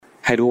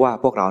ให้รู้ว่า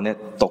พวกเราเนี่ย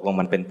ตกลง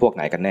มันเป็นพวกไ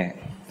หนกันแน่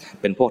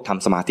เป็นพวกท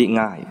ำสมาธิ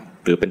ง่าย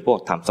หรือเป็นพวก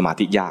ทำสมา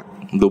ธิยาก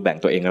ดูแบ่ง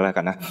ตัวเองแล้ว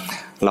กันนะ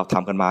เราท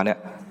ำกันมาเนี่ย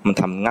มัน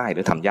ทำง่ายห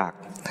รือทำยาก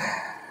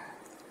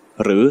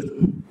หรือ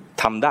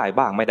ทำได้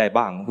บ้างไม่ได้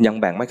บ้างยัง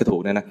แบ่งไม่ถู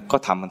กเนี่ยนะก็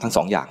ทำมันทั้งส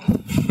องอย่าง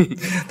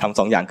ทำส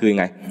องอย่างคือ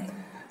ไง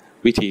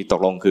วิธีต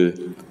กลงคือ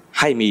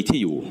ให้มีที่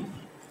อยู่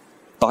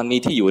ตอนมี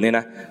ที่อยู่เนี่ยน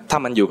ะถ้า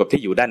มันอยู่กับ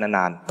ที่อยู่ได้น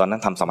านๆตอนนั้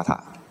นทำสมถะ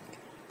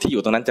ที่อ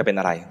ยู่ตรงนั้นจะเป็น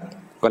อะไร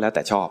ก็แล้วแ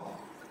ต่ชอบ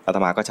อาต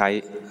มาก็ใช้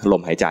ล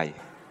มหายใจ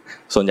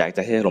ส่วนใหญ่จ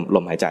ะให้ล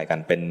มหายใจกัน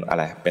เป็นอะ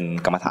ไรเป็น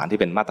กรรมฐานที่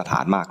เป็นมาตรฐา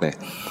นมากเลย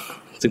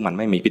ซึ่งมันไ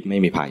ม่มีพิษไม่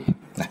มีภัย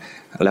นะ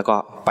แล้วก็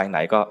ไปไหน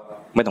ก็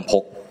ไม่ต้องพ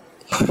ก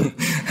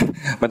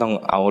ไม่ต้อง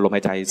เอาลมห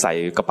ายใจใส่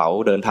กระเป๋า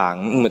เดินทาง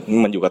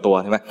มันอยู่กับตัว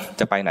ใช่ไหม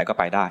จะไปไหนก็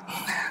ไปได้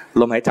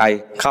ลมหายใจ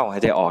เข้าหา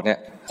ยใจออกเนี่ย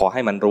ขอใ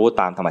ห้มันรู้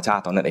ตามธรรมชา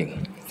ติตรงนั้นเอง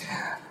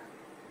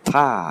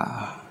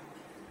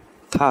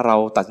ถ้าเรา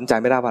ตัดสินใจ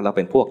ไม่ได้ว่าเราเ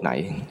ป็นพวกไหน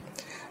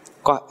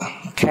ก็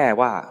แค่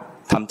ว่า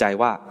ทำใจ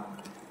ว่า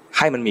ใ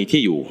ห้มันมี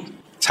ที่อยู่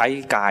ใช้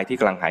กายที่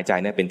กำลังหายใจ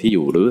เนี่ยเป็นที่อ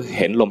ยู่หรือเ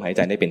ห็นลมหายใ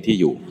จได้เป็นที่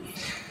อยู่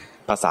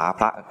ภาษาพ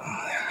ระ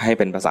ให้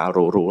เป็นภาษา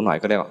หรูๆหน่อย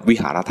ก็เรียกว่าวิ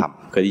หารธรรม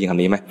เคยได้ยินค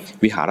ำนี้ไหม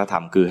วิหารธรร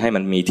มคือให้มั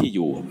นมีที่อ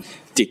ยู่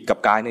จิตกับ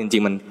กายเนี่ยจริ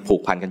งๆมันผู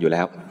กพันกันอยู่แ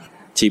ล้ว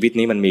ชีวิต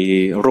นี้มันมี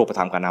รูปธ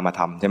รรมกับนามธ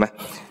รรมใช่ไหม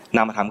น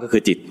ามธรรมก็คื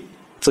อจิต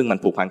ซึ่งมัน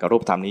ผูกพันกับรู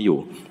ปธรรมนี้อยู่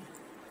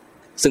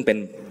ซึ่งเป็น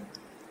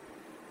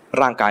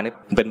ร่างกายนี่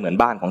เป็นเหมือน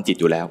บ้านของจิต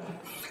อยู่แล้ว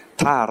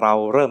ถ้าเรา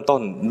เริ่มต้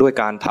นด้วย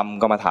การท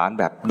ำกรรมฐาน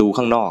แบบดู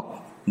ข้างนอก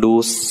ดู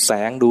แส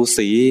งดู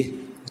สี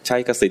ใช้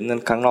กสิณ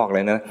ข้างนอกเล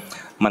ยนะ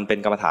มันเป็น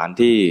กรรมฐาน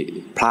ที่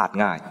พลาด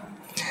ง่าย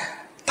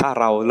ถ้า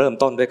เราเริ่ม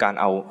ต้นด้วยการ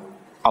เ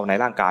อาใน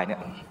ร่างกายเนี่ย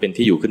เป็น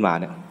ที่อยู่ขึ้นมา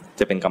เนี่ย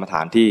จะเป็นกรรมฐ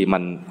านที่มั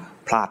น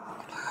พล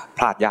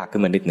าดยากขึ้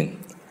นมานิดหนึ่ง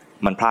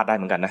มันพลาดได้เ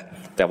หมือนกันนะ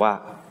แต่ว่า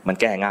มัน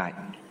แก้ง่าย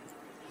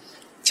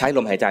ใช้ล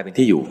มหายใจเป็น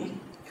ที่อยู่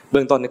เ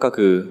บื้องต้นนี่ก็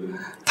คือ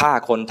ถ้า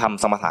คนท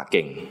ำสมถะเ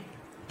ก่ง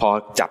พอ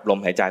จับลม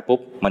หายใจปุ๊บ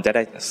มันจะไ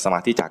ด้สมา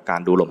ธิจากการ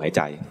ดูลมหายใ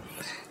จ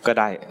ก็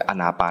ได้อา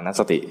นาปาน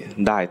สติ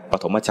ได้ป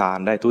ฐมฌาน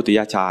ได้ทุติย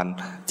ฌาน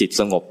จิต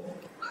สงบ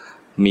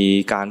มี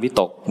การวิ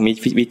ตกมี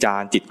วิจา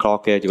รจิตคลอ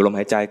เคลียอยู่ลม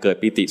หายใจเกิด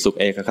ปิติสุข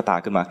เอกคตา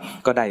ขึ้นมา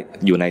ก็ได้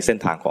อยู่ในเส้น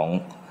ทางของ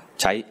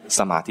ใช้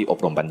สมาธิอบ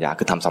รมปัญญา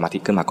คือทำสมาธิ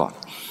ขึ้นมาก่อน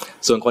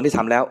ส่วนคนที่ท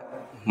ำแล้ว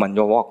มัน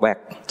วอกแวก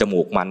จมู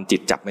กมันจิ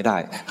ตจับไม่ได้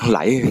ไหล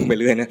ไป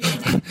เรื่อยนะ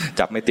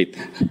จับไม่ติด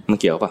มัน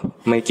เกี่ยวป่ะ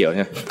ไม่เกี่ยวเ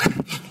นี่ย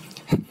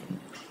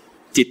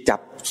จิตจับ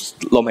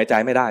ลมหายใจ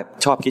ไม่ได้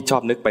ชอบคิดชอ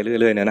บนึกไปเ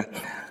รื่อยๆเนี่ยนะ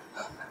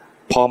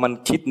พอมัน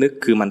คิดนึก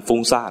คือมันฟุ้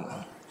งซ่าน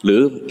หรือ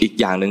อีก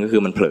อย่างหนึ่งก็คื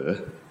อมันเผลอ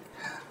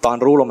ตอน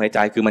รู้ลมหายใจ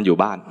คือมันอยู่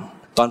บ้าน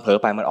ตอนเผลอ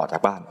ไปมันออกจา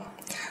กบ้าน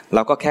เร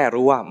าก็แค่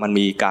รู้ว่ามัน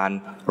มีการ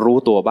รู้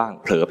ตัวบ้าง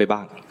เผลอไปบ้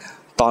าง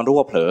ตอนรู้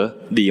ว่าเผลอ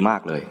ดีมา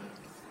กเลย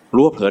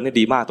รู้ว่าเผลอเนี่ย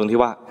ดีมากตรงที่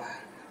ว่า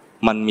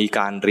มันมีก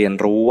ารเรียน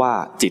รู้ว่า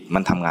จิตมั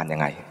นทำงานยัง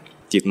ไง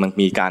จิตมัน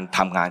มีการท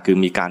ำงานคือ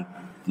มีการ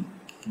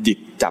หยิบ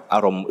จับอา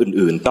รมณ์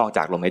อื่นๆนอกจ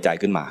ากลมหายใจ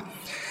ขึ้นมา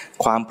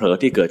ความเผลอ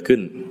ที่เกิดขึ้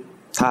น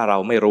ถ้าเรา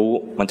ไม่รู้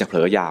มันจะเผล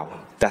อยาว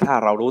แต่ถ้า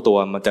เรารู้ตัว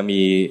มันจะ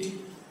มี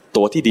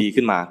ตัวที่ดี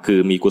ขึ้นมาคือ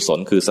มีกุศล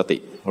คือสติ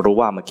รู้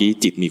ว่าเมื่อกี้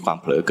จิตมีความ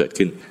เผลอเกิด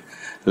ขึ้น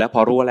แล้วพ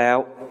อรู้แล้ว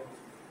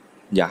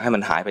อยากให้มั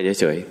นหายไป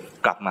เฉย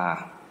ๆกลับมา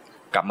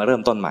เริ่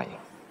มต้นใหม่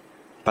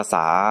ภาษ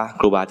า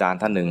ครูบาอาจารย์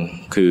ท่านหนึ่ง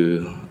คือ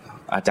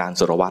อาจารย์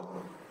สุรวัตร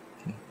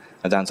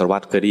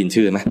เคยได้ยิน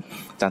ชื่อไหม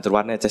อาจารย์สุร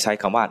วัตรเนี่ยจะใช้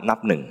คำว่านับ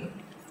ห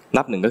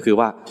นึ่งก็คือ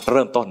ว่าเ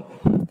ริ่มต้น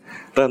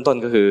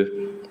ก็คือ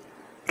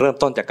เริ่ม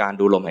ต้นจากการ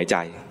ดูลมหายใจ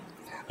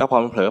แล้วพอ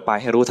มันเผลอไป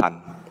ให้รู้ทัน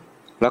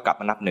แล้วกลับ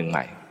มานับหนึ่งให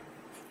ม่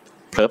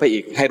เผลอไปอี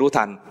กให้รู้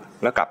ทัน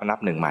แล้วกลับมานับ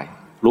หนึ่งใหม่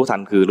รู้ทัน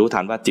คือรู้ทั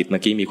นว่าจิตเมื่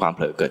อกี้มีความเผ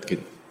ลอเกิดขึ้น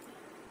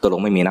ตัวล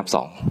งไม่มีนับส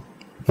อง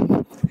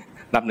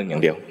นับหนึ่งอย่า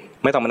งเดียว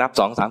ไม่ต้องมานับ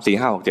2 3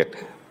 4 5 6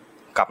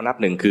 7กลับมานับ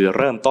หนึ่งคือ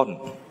เริ่มต้น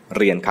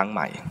เรียนครั้งให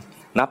ม่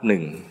นับหนึ่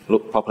ง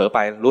พอเผลอไป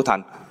รู้ทัน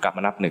กลับม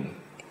านับหนึ่ง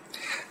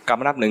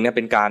เนี่ยเ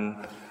ป็นการ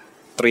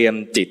เตรียม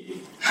จิต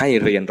ให้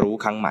เรียนรู้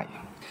ครั้งใหม่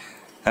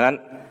ดังนั้น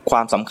คว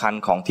ามสำคัญ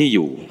ของที่อ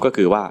ยู่ก็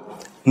คือว่า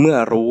เมื่อ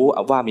รู้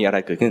ว่ามีอะไร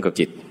เกิดขึ้นกับ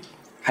จิต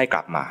ให้ก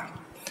ลับมา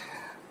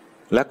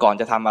และก่อน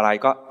จะทำอะไร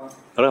ก็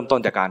เริ่มต้น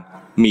จากการ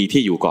มี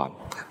ที่อยู่ก่อน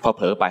พอเ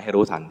ผลอไปให้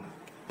รู้ทัน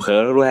เผลอ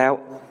รู้แล้ว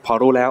พอ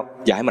รู้แล้ว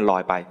อย่าให้มันลอ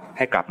ยไปใ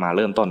ห้กลับมาเ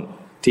ริ่มต้น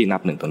ที่นั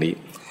บหนึ่งตรงนี้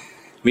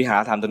วิหาร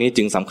ธรรมตรงนี้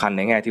จึงสำคัญใ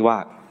นแง่ที่ว่า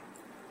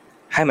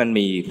ให้มัน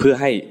มีเพื่อ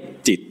ให้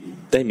จิต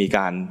ได้มีก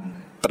าร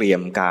เตรีย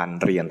มการ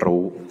เรียน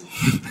รู้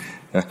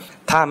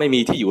ถ้าไม่มี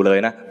ที่อยู่เลย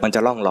นะมันจะ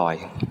ล่องลอย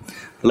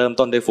เริ่ม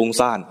ต้นด้วยฟุ้ง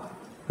ซ่าน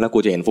แล้วกู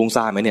จะเห็นฟุ้ง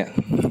ซ่านไหมเนี่ย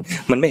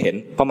มันไม่เห็น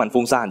เพราะมัน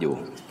ฟุ้งซ่านอยู่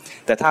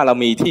แต่ถ้าเรา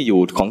มีที่อยู่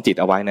ของจิต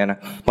เอาไว้เนี่ยนะ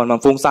มัน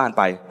ฟุ้งซ่านไ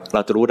ปเร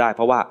าจะรู้ได้เ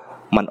พราะว่า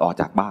มันออก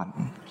จากบ้าน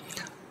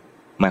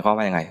หมายความ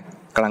ว่ายังไง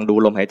กำลังดู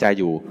ลมหายใจ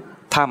อยู่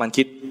ถ้ามัน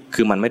คิด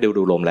คือมันไม่ได้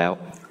ดูลมแล้ว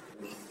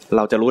เร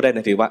าจะรู้ได้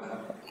ทันทีว่า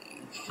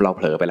เราเ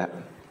ผลอไปแล้ว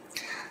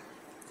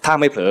ถ้า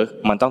ไม่เผลอ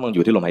มันต้องอ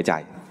ยู่ที่ลมหายใจ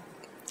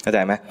เข้าใจ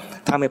ไหม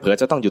ถ้าไม่เผลอ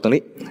จะต้องอยู่ตรง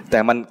นี้แต่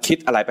มันคิด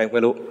อะไรไปไ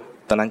ม่รู้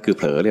ตอนนั้นคือเ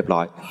ผลอเรียบร้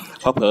อย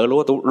พอเผลอ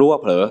รู้ว่า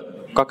เผลอ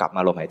ก็กลับม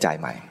าลมหายใจ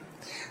ใหม่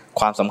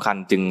ความสำคัญ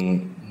จึง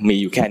มี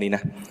อยู่แค่นี้น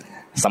ะ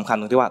สำคัญ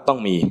ตรงที่ว่าต้อง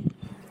มี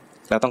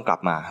แล้วต้องกลับ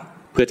มา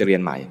เพื่อจะเรีย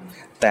นใหม่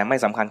แต่ไม่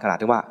สำคัญขนาด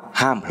ที่ว่า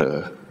ห้ามเผลอ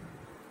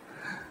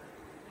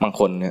บาง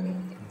คนเนี่ย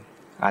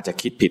อาจจะ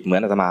คิดผิดเหมือ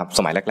นอาตมาส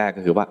มัยแรกๆ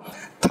ก็คือว่า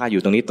ถ้าอ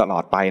ยู่ตรงนี้ตลอ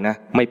ดไปนะ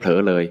ไม่เผลอ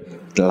เลย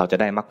เราจะ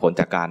ได้มรรคผล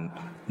จากการ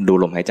ดู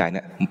ลมหายใจเ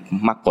นี่ย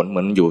มรรคผลเห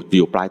มือนอ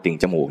ยู่ปลายติ่ง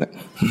จมูกเนี่ย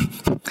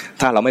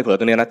ถ้าเราไม่เผลอ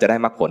ตรงนี้นะจะได้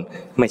มรรคผล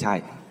ไม่ใช่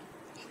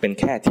เป็น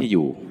แค่ที่อ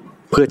ยู่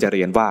เพื่อจะเ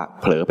รียนว่า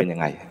เผลอเป็นยัง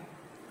ไง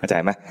เข้าใจ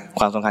ไหม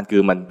ความสำคัญคื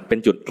อมันเป็น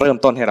จุดเริ่ม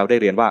ต้นให้เราได้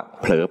เรียนว่า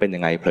เผลอเป็นยั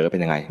งไงเผลอเป็น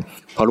ยังไง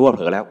พอรู้ว่าเผ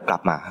ลอแล้วกลั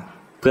บมา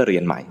เพื่อเรี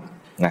ยนใหม่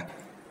นะ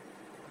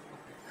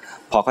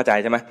พอเข้าใจ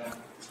ใช่ไหม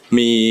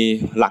มี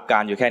หลักกา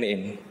รอยู่แค่นี้เอ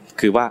ง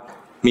คือว่า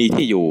มี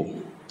ที่อยู่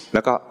แ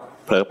ล้วก็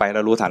เผลอไปแล้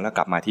วรู้ทันแล้วก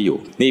ลับมาที่อยู่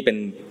นี่เป็น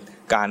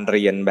การเ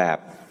รียนแบบ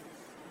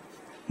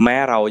แม้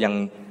เรา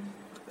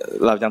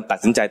ยังตัด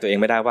สินใจตัวเอง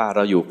ไม่ได้ว่าเร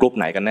าอยู่กลุ่ม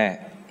ไหนกันแน่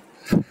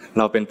เ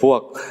ราเป็นพว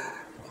ก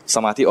ส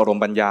มาธิอารม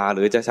ณ์ปัญญาห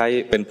รือจะใช้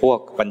เป็นพวก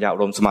ปัญญาอา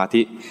รมณ์สมา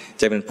ธิ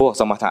จะเป็นพวก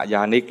สมถญ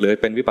าณิกหรือ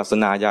เป็นวิปัสส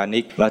นาญาณิ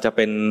กเราจะเ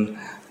ป็น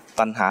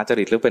ตัณหาจ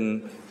ริตหรือเป็น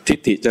ทิฏ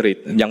ฐิจริต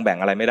ยังแบ่ง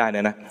อะไรไม่ได้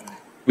นะ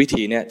วิ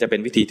ธีเนี่ยจะเป็น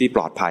วิธีที่ป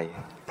ลอดภัย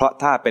เพราะ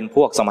ถ้าเป็นพ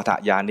วกสมถ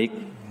ญาณิก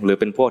หรือ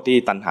เป็นพวกที่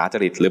ตัณหาจ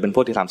ริตหรือเป็นพ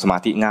วกที่ทำสมา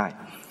ธิง่าย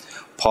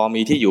พอ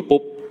มีที่อยู่ปุ๊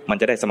บมัน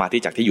จะได้สมาธิ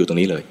จากที่อยู่ตรง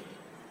นี้เลย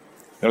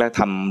แล้ว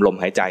ทำลม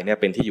หายใจเนี่ย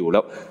เป็นที่อยู่แล้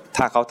ว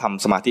ถ้าเขาท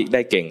ำสมาธิไ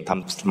ด้เก่งท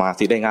ำสมา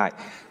ธิได้ง่าย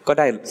ก็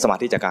ได้สมา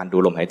ธิจากการดู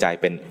ลมหายใจ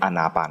เป็นอาน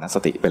าปานส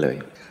ติไปเลย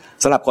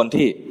สำหรับคน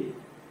ที่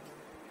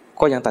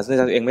ก็ยังตัดสินใ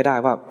จตัวเองไม่ได้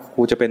ว่า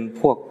กูจะเป็น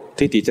พวก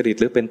ทิฏฐิจริต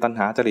หรือเป็นตัณห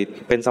าจริต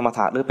เป็นสมถ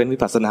ะหรือเป็นวิ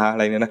ปัสสนาอะไ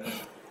รเนี่ยนะ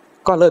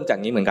ก็เริ่มจาก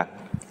นี้เหมือนกัน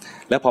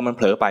แล้วพอมันเ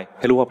ผลอไป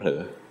ให้รู้ว่าเผลอ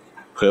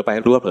ไป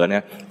รู้ว่าเผลอเนี่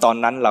ยตอน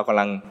นั้นเรากำ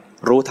ลัง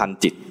รู้ทัน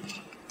จิต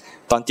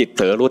ตอนจิตเผ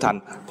ลอรู้ทัน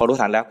พอรู้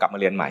ทันแล้วกลับมา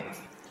เรียนใหม่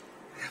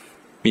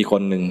มีค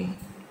นหนึ่ง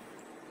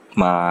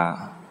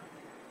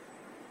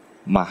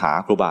มาหา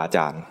ครูบาอาจ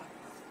ารย์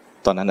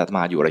ตอนนั้นอาตม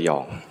าอยู่ระยอ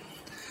ง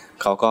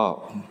เขาก็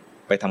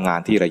ไปทำงาน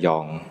ที่ระยอ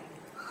ง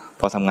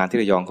พอทำงานที่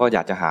ระยองก็อย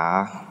ากจะ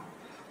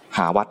ห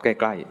าวัดใก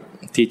ล้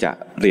ๆที่จะ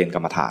เรียนกร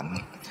รมฐาน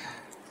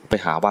ไป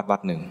หาวั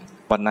ดหนึ่ง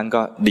วันนั้น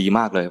ก็ดีม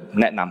ากเลย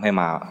แนะนำให้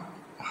ม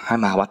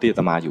าวัดที่อา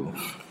ตมาอยู่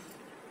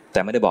แต่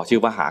ไม่ได้บอกชื่อ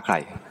ว่าหาใคร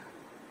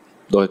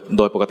โ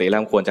ดยปกติแล้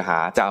วควรจะหา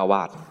เจ้าอาว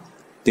าส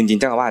จริงๆ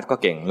เจ้าอาวาสก็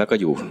เก่งแล้วก็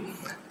อยู่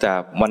แต่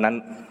วันนั้น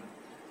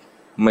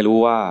ไม่รู้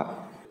ว่า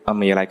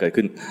มีอะไรเกิด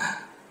ขึ้น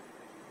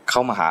เข้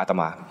ามาหาอาต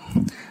มา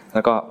แ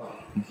ล้วก็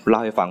เล่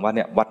าให้ฟังว่าเ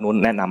นี่ยวัดนู้น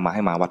แนะนำมาใ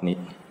ห้มาวัดนี้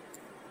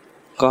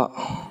ก็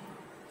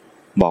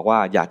บอกว่า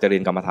อยากจะเรี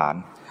ยนกรรมฐาน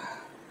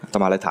อาต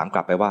มาเลยถามก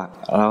ลับไปว่า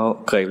แล้ว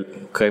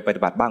เคยปฏิ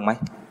บัติบ้างไหม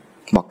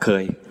บอกเ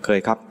คย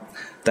ครับ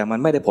แต่มัน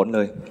ไม่ได้ผลเล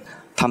ย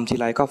ทำที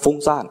ไรก็ฟุ้ง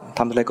ซ่านอ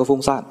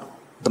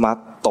าตมา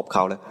ตบเข่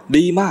าเลย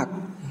ดีมาก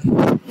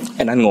ไ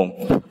อ้นั้นงง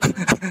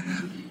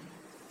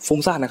ฟุ้ง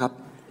ซ่านนะครับ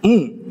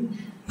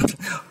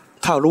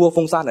ถ้ารู้ว่า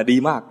ฟุ้งซ่านน่ะดี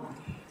มาก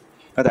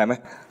เข้าใจไหม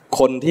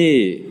คนที่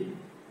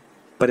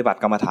ปฏิบัติ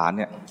กรรมฐานเ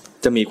นี่ย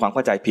จะมีความเข้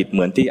าใจผิดเห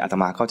มือนที่อาต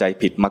มาเข้าใจ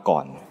ผิดมาก่อ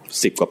น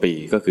10 กว่าปี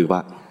ก็คือว่า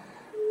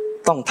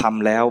ต้องท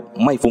ำแล้ว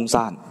ไม่ฟุ้ง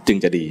ซ่านจึง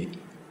จะดี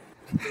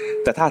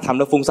แต่ถ้าทำ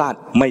แล้วฟุ้งซ่าน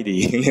ไม่ดี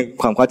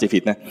ความเข้าใจผิ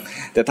ดนะ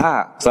แต่ถ้า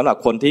สำหรับ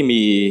คนที่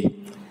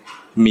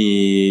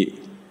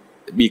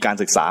มีการ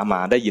ศึกษามา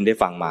ได้ยินได้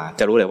ฟังมา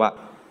จะรู้เลยว่า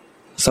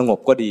สงบ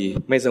ก็ดี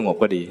ไม่สงบ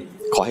ก็ดี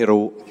ขอให้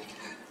รู้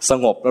ส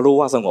งบแล้วรู้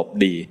ว่าสงบ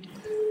ดี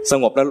ส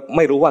งบแล้วไ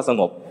ม่รู้ว่าส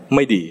งบไ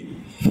ม่ดี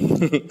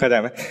เข้าใจ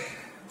ไหม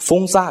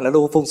ฟุ้งซ่านแล้ว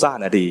รู้ว่าฟุ้งซ่าน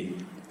น่ะดี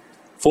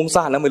ฟุ้ง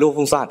ซ่านแล้วไม่รู้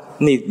ฟุ้งซ่าน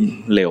นี่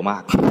เลวมา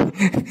ก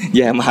แ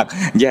ย่มาก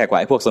แย่กว่า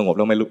ไอ้พวกสงบแ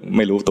ล้วไ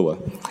ม่รู้ตัว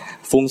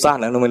ฟุ้งซ่าน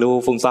แล้วไม่รู้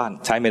ฟุ้งซ่าน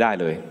ใช้ไม่ได้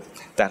เลย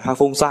แต่ถ้า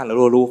ฟุ้งซ่านแล้ว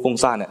รู้ฟุ้ง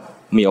ซ่านเนี่ย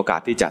มีโอกาส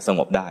ที่จะสง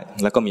บได้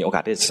แล้วก็มีโอกา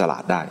สที่จะฉลา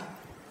ดได้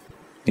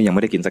นี่ยังไ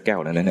ม่ได้กินสักแก้ว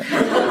เลยนะเนี่ย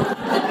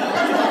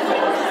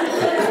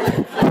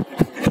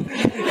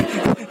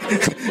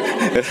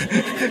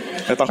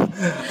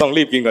ต้อง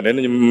รีบกินก่อนเดี๋ยว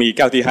จะมีแ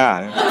ก้วที่5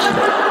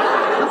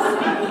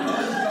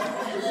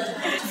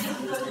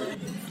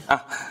อ่ะ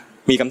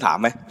มีคำถาม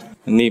ไหม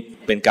นี่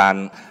เป็นการ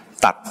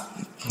ตัด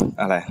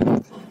อะไร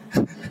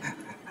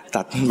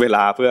ตัดเวล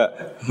าเพื่อ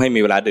ไม่มี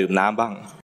เวลาดื่มน้ำบ้าง